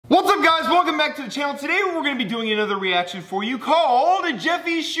What's up, guys? Welcome back to the channel. Today we're going to be doing another reaction for you called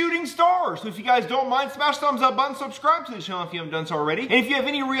Jeffy's Shooting Star. So if you guys don't mind, smash the thumbs up button, subscribe to the channel if you haven't done so already. And if you have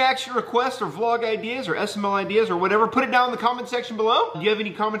any reaction requests or vlog ideas or SML ideas or whatever, put it down in the comment section below. Do you have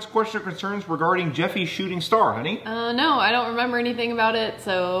any comments, questions, or concerns regarding Jeffy's Shooting Star, honey? No, I don't remember anything about it,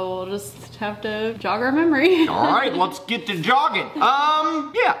 so we'll just have to jog our memory. All right, let's get to jogging.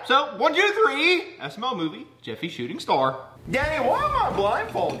 Yeah, so 1, 2, 3, SML movie, Jeffy's Shooting Star. Daddy, why am I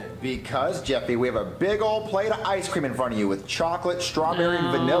blindfolded? Because, Jeffy, we have a big old plate of ice cream in front of you with chocolate, strawberry,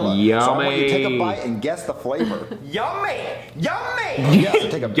 and vanilla. Yummy. So I want you to take a bite and guess the flavor. Yummy! Yummy! Yeah, so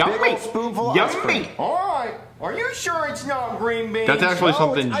take a big old spoonful of ice cream. All right. Are you sure it's not green beans? That's actually No,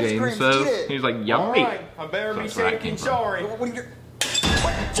 something it's ice James cream. says. Eat it. He's like, yummy. All right. I better be That's where I safe came and from. sorry.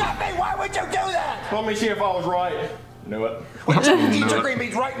 Jeffy, why would you do that? Let me see if I was right. You know what? Eat your green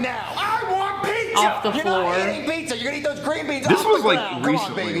beans right now. I want pizza! Off the You're floor. not eating pizza. You're gonna eat those green beans This off was the like ground. Come on,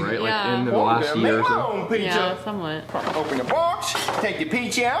 recently, baby. right? Yeah. Like in the Well, last I'm year gonna or make my so. own pizza. Yeah, somewhat. Open the box, take the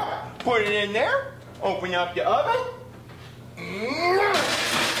pizza out, put it in there, open up the oven.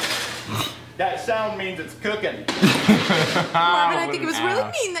 That sound means it's cooking. Marvin, I think it was really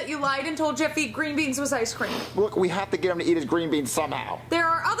mean that you lied and told Jeffy green beans was ice cream. Look, we have to get him to eat his green beans somehow. There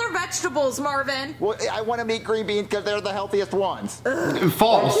are other vegetables, Marvin. Well, I want him to eat green beans because they're the healthiest ones.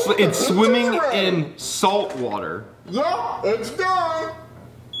 False. It's swimming in salt water. Yeah, it's done.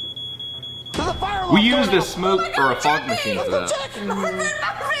 There's a fire alarm We used going a off. smoke or a fog machine for that. Marvin,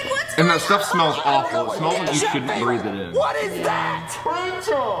 what's And going that stuff on? smells awful. It smells like you Jeffy, shouldn't breathe it in. What is that?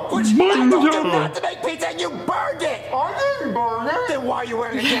 Pizza. Which I told you not to make pizza and you burned it! I didn't burn it. Then why are you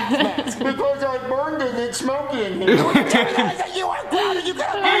wearing a gas mask? Because I burned it and it's smoky in here. I said you were grounded, you could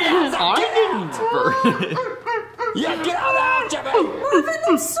have burned the house. I didn't burn it. Yeah, get out of the house, Jeffy! Marvin,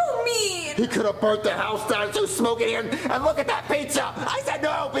 that's so mean. He could have burnt the house down. It's so smoky in here. And look at that pizza! I said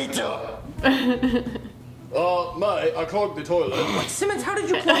no pizza! Mate, I clogged the toilet. Simmons, how did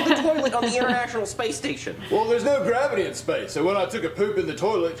you clog the toilet on the International Space Station? Well, there's no gravity in space, so when I took a poop in the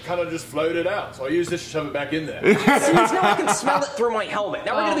toilet, it kind of just floated out. So I used this to shove it back in there. Simmons, now I can smell it through my helmet.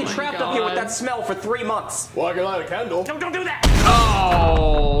 Now we're gonna be Oh my trapped up here with God. that smell for 3 months. Well, I can light a candle. Don't do that!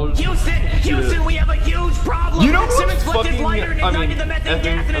 Oh. Houston, we have a huge problem! You know what's Simmons flipped his fucking- lighter and I ignited mean, the methane effing-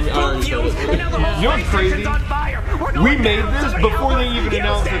 gas and it's I full already fumes, said it. and now the whole You know what's space station's crazy? on fire! We're We going made down. this Somebody before help they us. even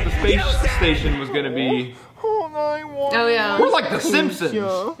announced that the space Houston! station was going to be. Oh, yeah. We're like the Simpsons.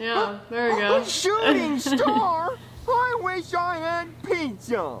 Yeah, there we go. Shooting star. I wish I had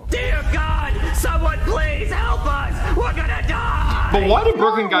pizza. Dear God, someone please help us! We're gonna die! But why did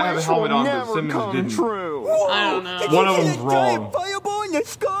Brooklyn guy have a Wish helmet will on but never Simmons come didn't? True. I don't know. One of them's wrong. Fireball in the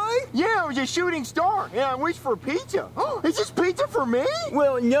sky? Yeah, it was a shooting star, and I wished for pizza. Is this pizza for me?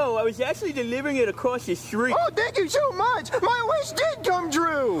 Well, no, I was actually delivering it across the street. Oh, thank you so much. My wish did come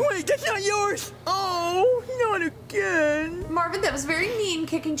true. Wait, that's not yours! Oh, not again. Marvin, that was very mean,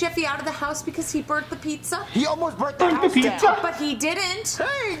 kicking Jeffy out of the house because he burnt the pizza. He almost burnt the Burnt the house pizza. down. But he didn't.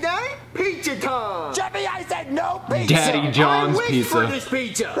 Hey, Daddy, pizza time. Jeffy, I said no pizza! Daddy John's I wished for pizza. this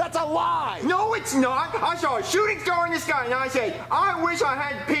pizza. That's a lie! No, it's not. I saw a shooting star in the sky, and I said, I wish I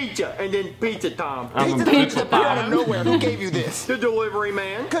had pizza. And then pizza time. Pizza didn't appear out of nowhere. Who gave you this? The delivery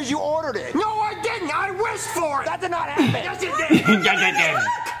man. Because you ordered it. No, I didn't. I wished for it. That did not happen. Yes, it did.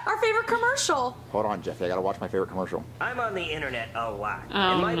 Our favorite commercial. Hold on, Jeffy. I gotta watch my favorite commercial. I'm on the internet a lot,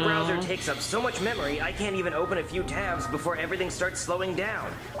 Oh, and my no. browser takes up so much memory I can't even open a few tabs before everything starts slowing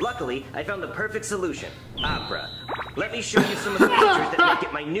down. Luckily, I found the perfect solution, Opera. Let me show you some of the features that make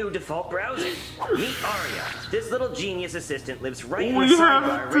it my new default browser. Meet Aria. This little genius assistant lives right in the We have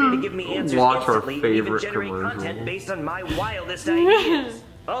sidebar, ready to give me answers watch our instantly and even favorite generate commercial. content based on my wildest ideas.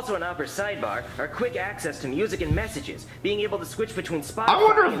 Also in Opera's sidebar are quick access to music and messages, being able to switch between Spotify I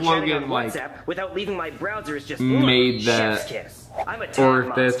wonder if and chatting Logan, on like, WhatsApp without leaving my browser is just made chef's that- kiss. I'm a or tab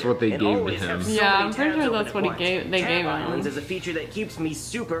if that's monster, what they and gave to always him. have so Yeah, many I'm pretty tabs sure open that's at what he once. gave- they Tab gave him. Islands is a feature that keeps me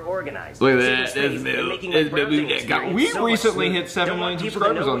super organized. Look at saving that, space that's and new. making my That's new. browsing That got- experience we so much recently smoother. hit 7 Don't million want people to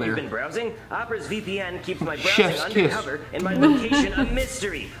subscribers know on what you've there. been browsing? Opera's VPN keeps my Chef's browsing kiss. undercover and my location a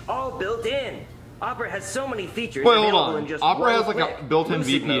mystery, all built in. Opera has so many features Wait, hold available on. in just Opera one has, like, a click. built-in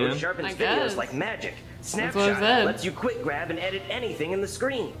Lucid VPN? Mode sharpens I videos guess. like magic. That's what it Snapshot said. lets you quick grab and edit anything in the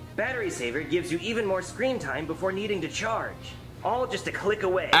screen. Battery Saver gives you even more screen time before needing to charge. All just a click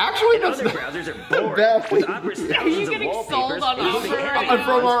away. Actually, and that's other not browsers are bored. bad. With Opera's Are you thousands of getting wallpapers, sold on including Opera? animated I'm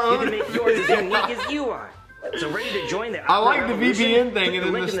from our ones, you own. can make yours as unique as you are. So ready to join the I like the revolution? VPN thing Click and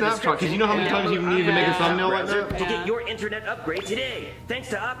then link the in snapshot, because you know how many times you need to make a thumbnail like that? To get your internet upgrade today. Thanks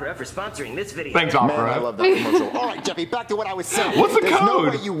to Opera for sponsoring this video. Thanks, Man, Opera. I love that commercial. All right, Jeffy, back to what I was saying. What's the There's code? no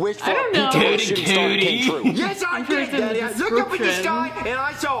way you wished for I don't know. a pizza Cody, shooting star came true. Yes, I sure did, it's in the Daddy. I looked up at the description. sky and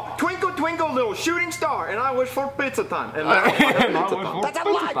I saw twinkle, twinkle, little shooting star, and I wished for pizza time. And That's a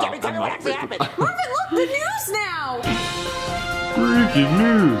lie, Jeffy. Tell me what actually happened. Marvin, look, the news now. Breaking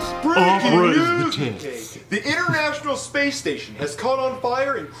news. Opera is the Okay. test. The International Space Station has caught on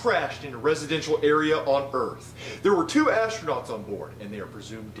fire and crashed in a residential area on Earth. There were 2 astronauts on board, and they are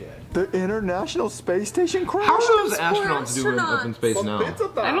presumed dead. The International Space Station crashed? How are those Poor astronauts doing up in space now?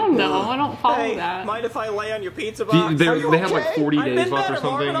 I don't know. I don't follow Hey, that. mind if I lay on your pizza box? They Are you have like okay? 40 I've days been left or better,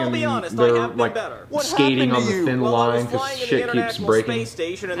 Marvin, something, I'll be and honest, I they're have been like better. What skating happened on to the you? thin Well, I line was because flying in the shit keeps International breaking. Space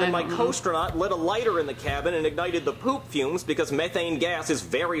Station, and then my co-astronaut lit a lighter in the cabin and ignited the poop fumes because methane gas is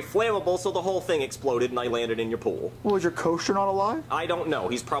very flammable, so the whole thing exploded and I landed in your pool. Well, was your coaster not alive? I don't know.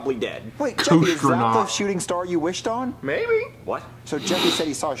 He's probably dead. Wait, Jeffy, is that the Coastronaut. shooting star you wished on? Maybe. What? So Jeffy said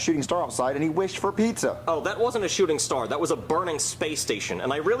he saw a shooting star outside and he wished for pizza. Oh, that wasn't a shooting star. That was a burning space station.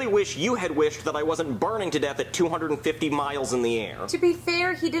 And I really wish you had wished that I wasn't burning to death at 250 miles in the air. To be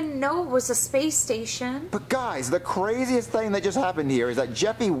fair, he didn't know it was a space station. But guys, the craziest thing that just happened here is that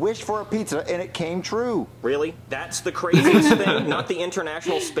Jeffy wished for a pizza and it came true. Really? That's the craziest thing? Not the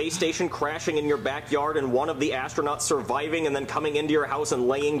International Space Station crashing in your backyard and one of the astronauts surviving and then coming into your house and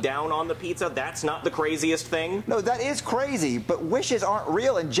laying down on the pizza? That's not the craziest thing? No, that is crazy, but wishes aren't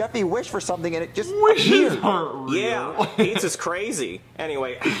real and Jeffy wished for something and it just Wishes appeared. aren't real. Yeah, pizza's crazy.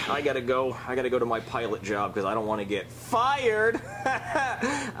 Anyway, I gotta go to my pilot job because I don't want to get fired.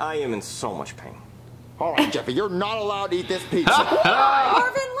 I am in so much pain. All right, Jeffy, you're not allowed to eat this pizza.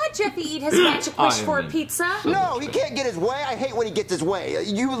 Marvin, let Jeffy eat his magic wish for a am pizza. No, he can't get his way. I hate when he gets his way.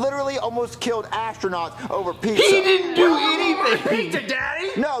 You literally almost killed astronauts over pizza. He didn't do anything. Pizza,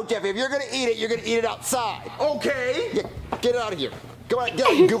 Daddy! No, Jeffy, if you're gonna eat it outside. Okay. Yeah, get it out of here. Go out, get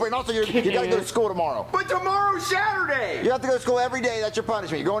out, you goober. And also, you gotta go to school tomorrow. But tomorrow's Saturday! You have to go to school every day. That's your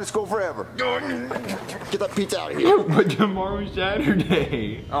punishment. You're going to school forever. Get that pizza out of here. But tomorrow's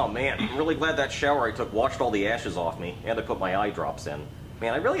Saturday. Oh man, I'm really glad that shower I took washed all the ashes off me, and I put my eye drops in.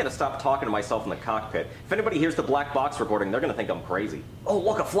 Man, I really gotta stop talking to myself in the cockpit. If anybody hears the black box recording, they're gonna think I'm crazy. Oh,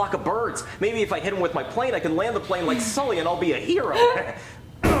 look, a flock of birds. Maybe if I hit them with my plane, I can land the plane like Sully and I'll be a hero.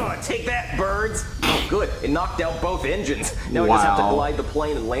 Take that, birds. Oh, good. It knocked out both engines. Now I just have to glide the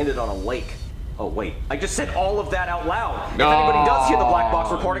plane and land it on a lake. Oh, wait. I just said all of that out loud. If anybody does hear the black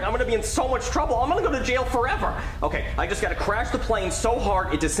box recording, I'm going to be in so much trouble. I'm going to go to jail forever. Okay, I just got to crash the plane so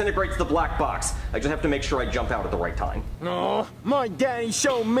hard it disintegrates the black box. I just have to make sure I jump out at the right time. Oh, my daddy's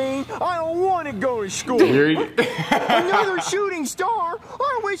so mean. I don't want to go to school. Another shooting star?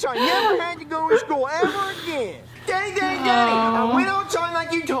 I wish I never had to go to school ever again. Daddy, I went outside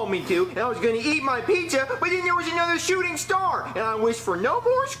like you told me to, and I was going to eat my pizza, but then there was another shooting star, and I wished for no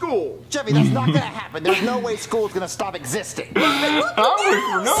more school. Jeffy, that's not gonna happen. There's no way school's gonna stop existing. I wish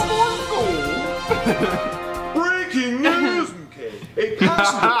for no more school. Breaking news, okay. A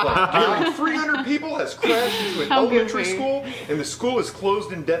passenger plane carrying 300 people has crashed into an elementary school, and the school is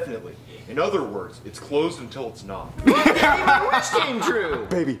closed indefinitely. In other words, it's closed until it's not. My wish came true.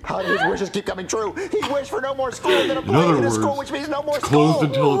 Baby, how do his wishes keep coming true? He wished for no more school, then a plane in a school, which means no more school. Closed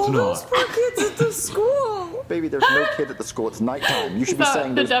until it's Those not. poor kids at the school. Baby, there's no kids at the school. It's nighttime. You should be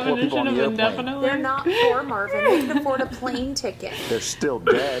saying the there's poor people on definition the of airplane. indefinitely? They're not poor, Marvin. They can afford a plane ticket. They're still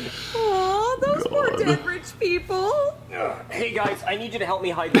dead. Aw, those poor dead rich people. Hey guys, I need you to help me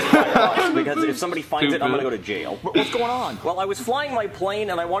hide this firebox because if somebody finds it, I'm gonna go to jail. What's going on? Well, I was flying my plane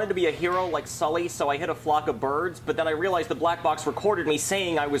and I wanted to be a hero like Sully, so I hit a flock of birds, but then I realized the black box recorded me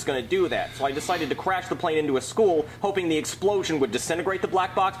saying I was gonna do that, so I decided to crash the plane into a school, hoping the explosion would disintegrate the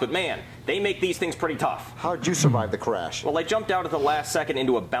black box, but man, they make these things pretty tough. How'd you survive the crash? Well, I jumped out at the last second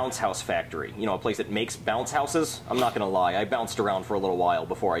into a bounce house factory. You know, a place that makes bounce houses. I'm not gonna lie, I bounced around for a little while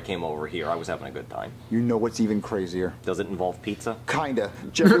before I came over here. I was having a good time. You know what's even crazier? Does it involve pizza? Kinda.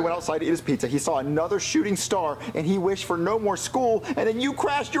 Jeffy went outside to eat his pizza. He saw another shooting star, and he wished for no more school, and then you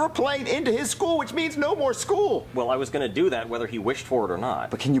crashed your plane into his school, which means no more school. Well, I was gonna do that whether he wished for it or not.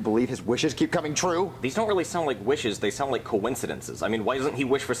 But can you believe his wishes keep coming true? These don't really sound like wishes, they sound like coincidences. I mean, why doesn't he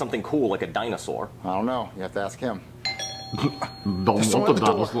wish for something cool like a dinosaur? I don't know. You have to ask him. Someone at the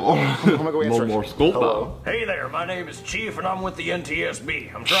door. I'm gonna go answer it. Hello? Hey there, my name is Chief and I'm with the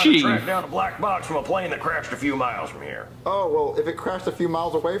NTSB. I'm trying to track down a black box from a plane that crashed a few miles from here. Oh, well, if it crashed a few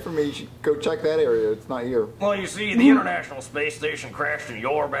miles away from me, you should go check that area. It's not here. Well, you see, the International Space Station crashed in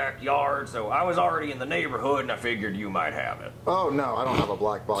your backyard, so I was already in the neighborhood and I figured you might have it. Oh, no, I don't have a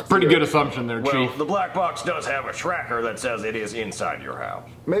black box. Pretty good assumption there, Well, Chief. the black box does have a tracker that says it is inside your house.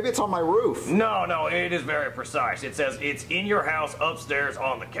 Maybe it's on my roof. No, it is very precise. It says it's in your house upstairs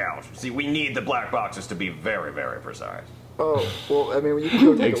on the couch. See, we need the black boxes to be very, very precise. Oh, well, I mean, you can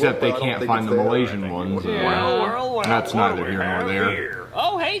go take Except a look, they can't find the Malaysian ones. Well, that's neither here nor there.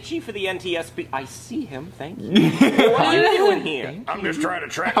 Oh, hey, Chief of the NTSB. I see him, thank you. What are you doing here? I'm just trying to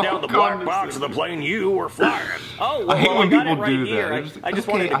track down the black box of the plane you were flying. Oh, I hate well, when I got people it right do here. that. I just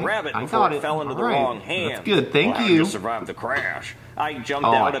wanted to grab it before it fell into the wrong hand. That's good, thank I you. just survived the crash. I jumped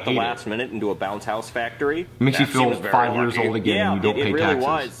out at the last minute into a bounce house factory. Makes you That feel seems very 5 years lucky. old again Yeah, and you don't it pay really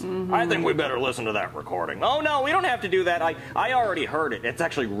taxes. was. I think we better listen to that recording. Oh, no, we don't have to do that. I already heard it. It's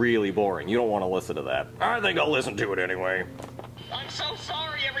actually really boring. You don't want to listen to that. I think I'll listen to it anyway. I'm so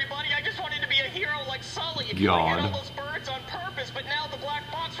sorry, everybody. I just wanted to be a hero like Sully. You God. hit all those birds on purpose, but now the black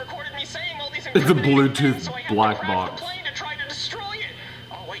box recorded me saying all these It's a incriminating Bluetooth things, so I had black to crash box. the plane to try to destroy it.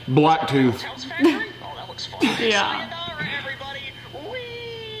 Oh wait, Blacktooth. House factory? Oh, that looks fun. Yeah. Sayonara, everybody.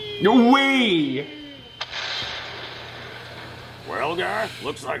 Whee! Wee! Well, guy,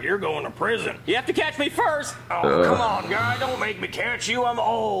 looks like you're going to prison. You have to catch me first. Oh, come on, guy. Don't make me catch you. I'm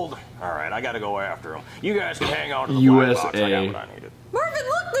old. All right, I got to go after him. You guys can hang on to the black box. I got what I needed. Marvin,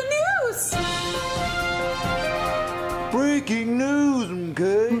 look, the news! Breaking news,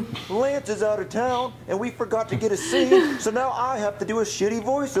 okay? Lance is out of town, and we forgot to get a scene, so now I have to do a shitty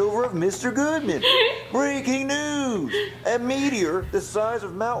voiceover of Mr. Goodman. Breaking news! A meteor the size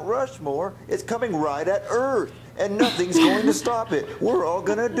of Mount Rushmore is coming right at Earth, and nothing's going to stop it. We're all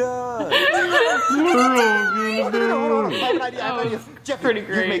gonna die. Hold on. I have an idea. Jeffy, pretty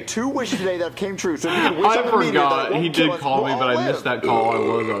great. You made 2 wishes today that came true. So if you can wish I on the meteor that it forgot. won't He kill did us, call me, we'll but all I missed live. that call. I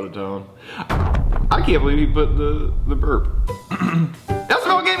was out of town. I can't believe he put the burp.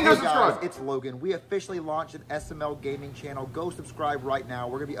 SML Gaming, go Hey subscribe. guys, it's Logan. We officially launched an SML Gaming channel. Go subscribe right now.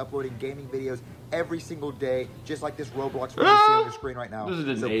 We're going to be uploading gaming videos every single day, just like this Roblox video you see on your screen right now. This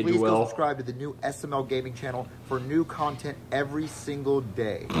didn't So age please well. go subscribe to the new SML Gaming channel for new content every single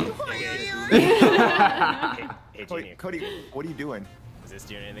day. Cody, what are you doing? Is this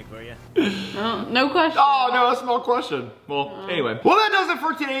doing anything for you? No question. Oh, no, that's no question. Well, anyway. Well, that does it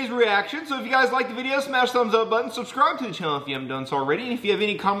for today's reaction. So if you guys like the video, smash thumbs up button, subscribe to the channel if you haven't done so already. And if you have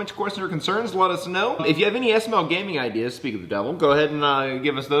any comments, questions, or concerns, let us know. If you have any SML gaming ideas, speak of the devil, go ahead and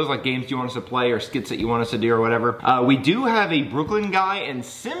give us those, like games you want us to play or skits that you want us to do or whatever. We do have a Brooklyn Guy and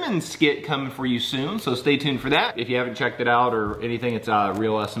Simmons skit coming for you soon, so stay tuned for that. If you haven't checked it out or anything, it's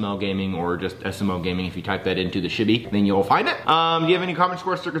Real SML Gaming or just SML Gaming. If you type that into the shibby, then you'll find it. Do you have any comments,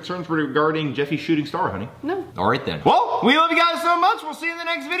 questions, or concerns regarding Jeffy's shooting star, honey? No. All right then. Well, we love you guys so much. We'll see you in the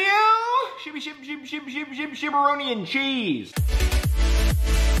next video. Shibby, shibby, shibby, shibby, shibby, shibby, shibberoni and cheese.